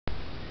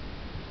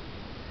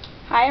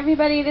Hi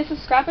everybody, this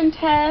is Scrap and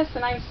Tess,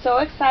 and I'm so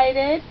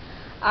excited.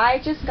 I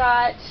just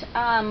got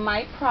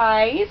my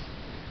prize,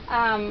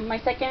 my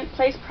second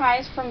place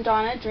prize from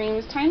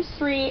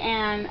DonnaDreamsx3,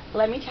 and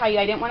let me tell you,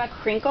 I didn't want to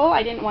crinkle,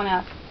 I didn't want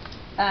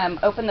to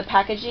open the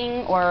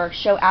packaging or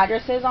show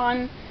addresses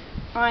on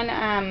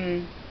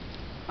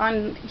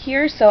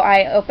here, so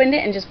I opened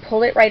it and just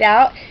pulled it right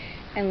out,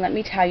 and let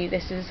me tell you,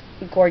 this is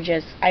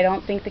gorgeous. I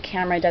don't think the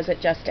camera does it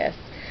justice.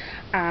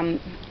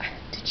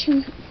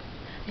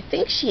 I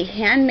think she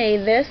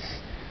handmade this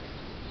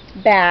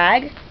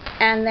bag,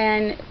 and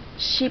then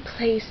she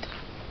placed,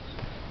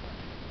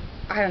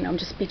 I don't know, I'm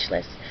just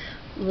speechless,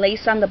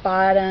 lace on the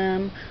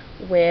bottom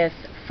with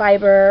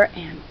fiber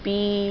and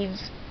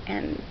beads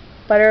and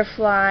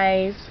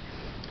butterflies,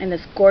 and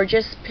this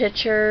gorgeous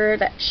picture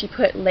that she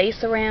put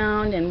lace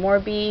around and more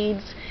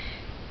beads,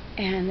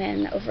 and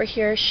then over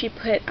here she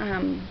put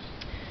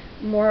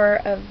more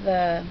of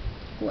the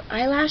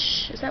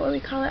eyelash, is that what we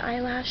call it,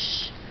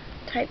 eyelash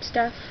type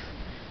stuff,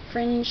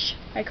 fringe,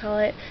 I call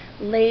it,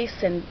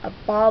 lace and a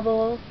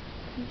bauble.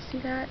 Can you see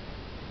that?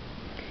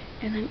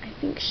 And then I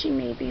think she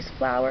made these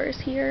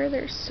flowers here.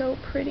 They're so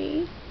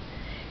pretty.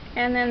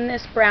 And then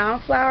this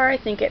brown flower, I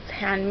think it's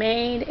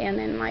handmade, and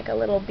then like a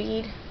little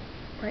bead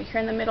right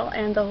here in the middle,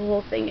 and the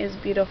whole thing is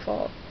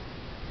beautiful.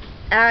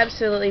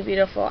 Absolutely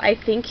beautiful. I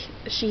think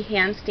she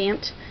hand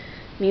stamped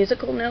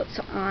musical notes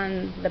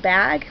on the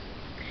bag,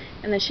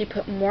 and then she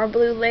put more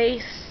blue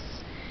lace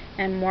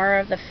and more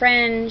of the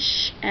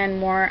fringe and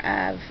more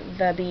of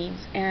the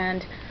beads.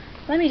 And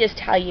let me just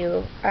tell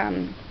you,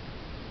 I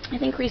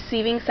think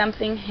receiving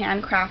something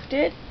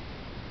handcrafted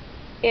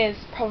is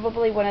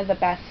probably one of the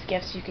best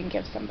gifts you can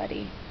give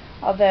somebody.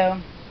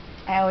 Although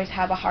I always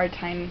have a hard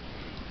time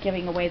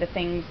giving away the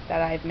things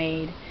that I've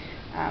made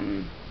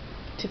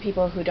to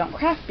people who don't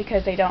craft,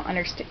 because they don't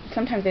understand.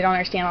 Sometimes they don't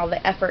understand all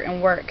the effort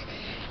and work.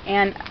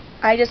 And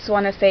I just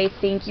want to say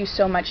thank you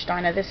so much,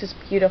 Donna. This is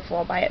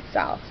beautiful by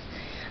itself.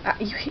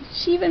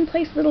 She even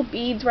placed little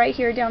beads right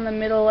here down the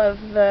middle of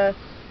the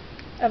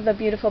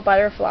beautiful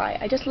butterfly.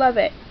 I just love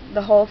it,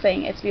 the whole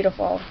thing. It's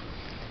beautiful.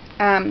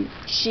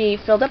 She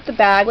filled up the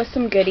bag with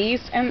some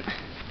goodies, and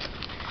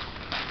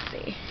let's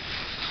see.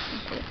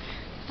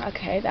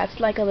 Okay, that's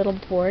like a little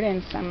board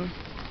and some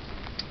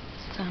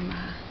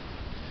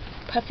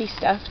puffy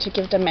stuff to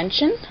give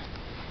dimension.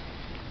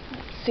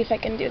 Let's see if I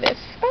can do this.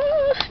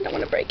 Oh, I don't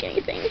want to break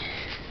anything.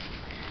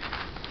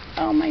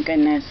 Oh my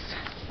goodness.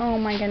 Oh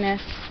my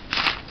goodness.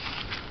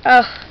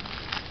 Oh,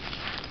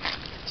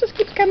 it just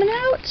keeps coming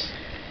out.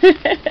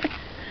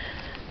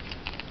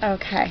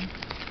 Okay,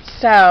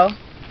 so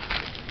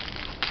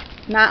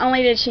not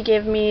only did she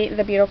give me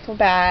the beautiful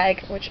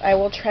bag, which I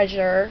will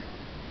treasure,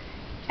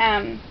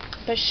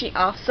 but she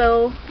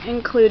also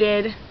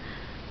included,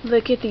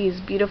 look at these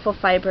beautiful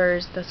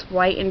fibers, this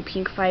white and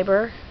pink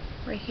fiber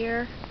right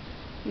here,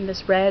 and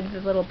this red,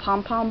 the little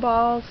pom-pom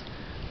balls.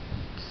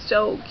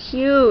 So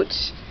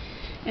cute.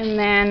 And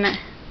then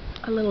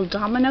a little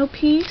domino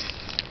piece.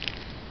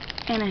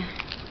 And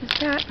is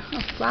that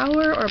a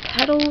flower or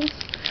petals?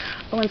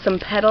 Oh, and some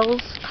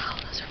petals. Oh,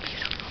 those are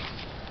beautiful.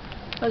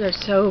 Those are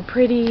so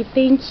pretty.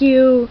 Thank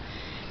you.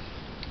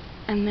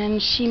 And then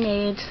she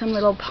made some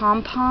little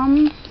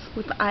pom-poms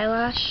with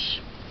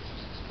eyelash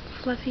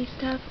fluffy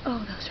stuff. Oh,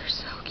 those are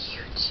so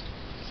cute.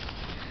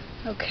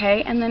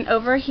 Okay, and then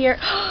over here,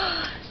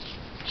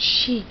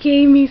 she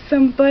gave me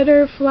some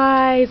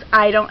butterflies.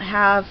 I don't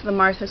have the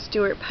Martha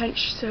Stewart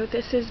punch, so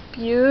this is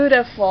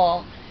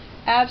beautiful.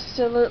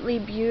 Absolutely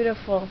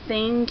beautiful.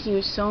 Thank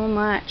you so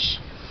much.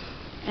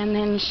 And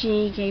then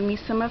she gave me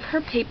some of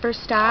her paper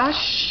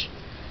stash.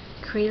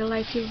 Create a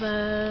life you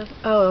love.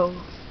 Oh,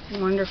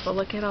 wonderful.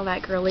 Look at all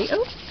that girly.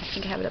 Oh, I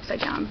think I have it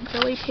upside down.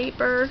 Girly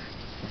paper.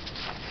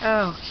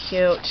 Oh,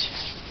 cute.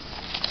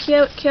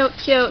 Cute, cute,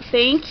 cute.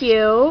 Thank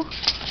you.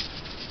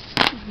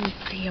 Let me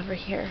see over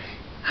here.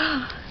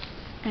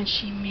 And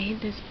she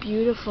made this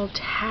beautiful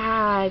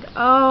tag.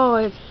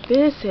 Oh,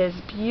 this is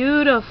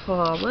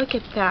beautiful. Look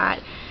at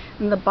that.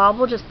 And the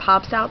bauble just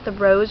pops out the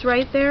rose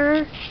right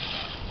there.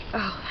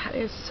 Oh, that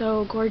is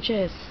so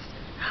gorgeous.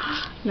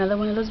 Another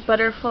one of those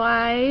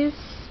butterflies.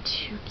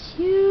 Too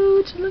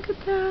cute. Look at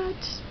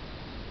that.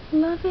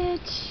 Love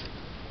it.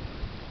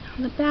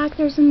 On the back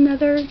there's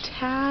another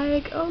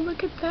tag. Oh,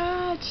 look at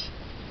that.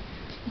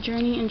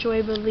 Journey,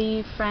 enjoy,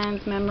 believe,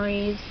 friends,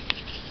 memories.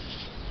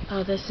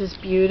 Oh, this is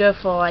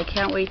beautiful. I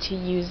can't wait to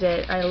use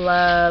it. I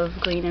love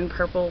green and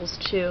purples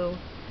too.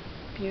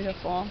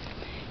 Beautiful.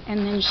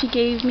 And then she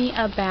gave me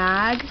a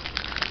bag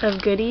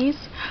of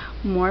goodies.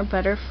 More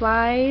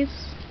butterflies.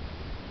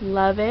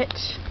 Love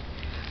it.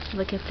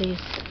 Look at these.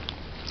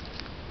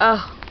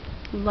 Oh,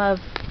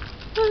 love.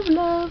 Love,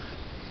 love.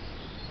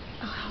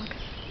 Oh,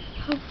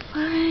 how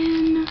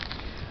fun.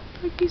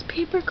 Look at these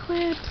paper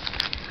clips.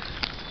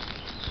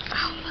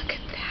 Oh, look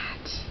at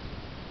that.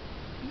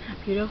 Isn't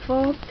that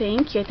beautiful?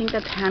 Thank you. I think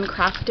that's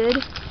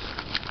handcrafted.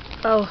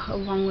 Oh,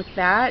 along with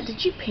that.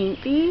 Did you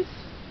paint these?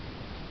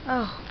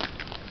 Oh.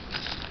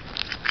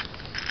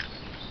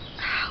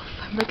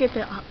 Look at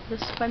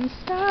this fun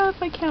stuff.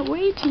 I can't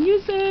wait to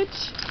use it.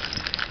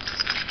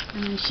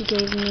 And then she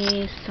gave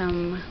me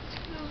some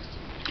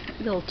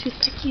little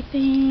toothpicky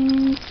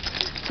things,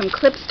 some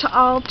clips to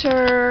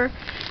alter,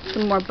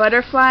 some more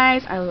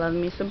butterflies. I love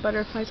me some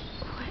butterflies.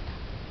 What?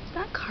 Is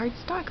that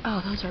cardstock?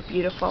 Oh, those are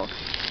beautiful.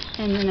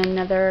 And then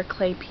another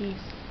clay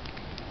piece.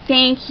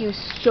 Thank you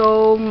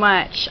so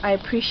much. I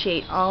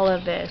appreciate all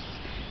of this.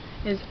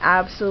 It is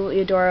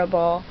absolutely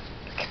adorable.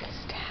 Look at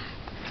this tag.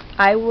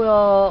 I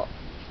will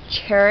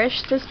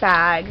cherish this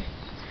bag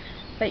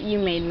that you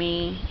made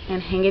me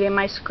and hang it in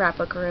my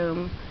scrapbook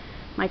room,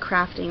 my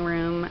crafting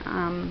room.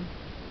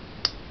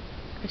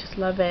 I just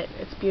love it.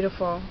 It's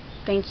beautiful.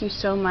 Thank you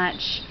so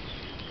much.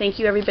 Thank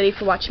you everybody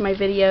for watching my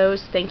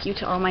videos. Thank you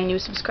to all my new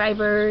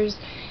subscribers.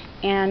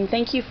 And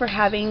thank you for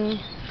having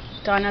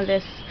Donna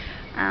this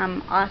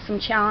awesome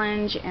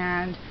challenge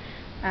and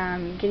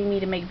getting me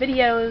to make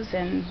videos.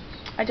 And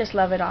I just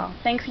love it all.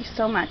 Thanks you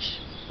so much.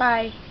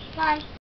 Bye. Bye.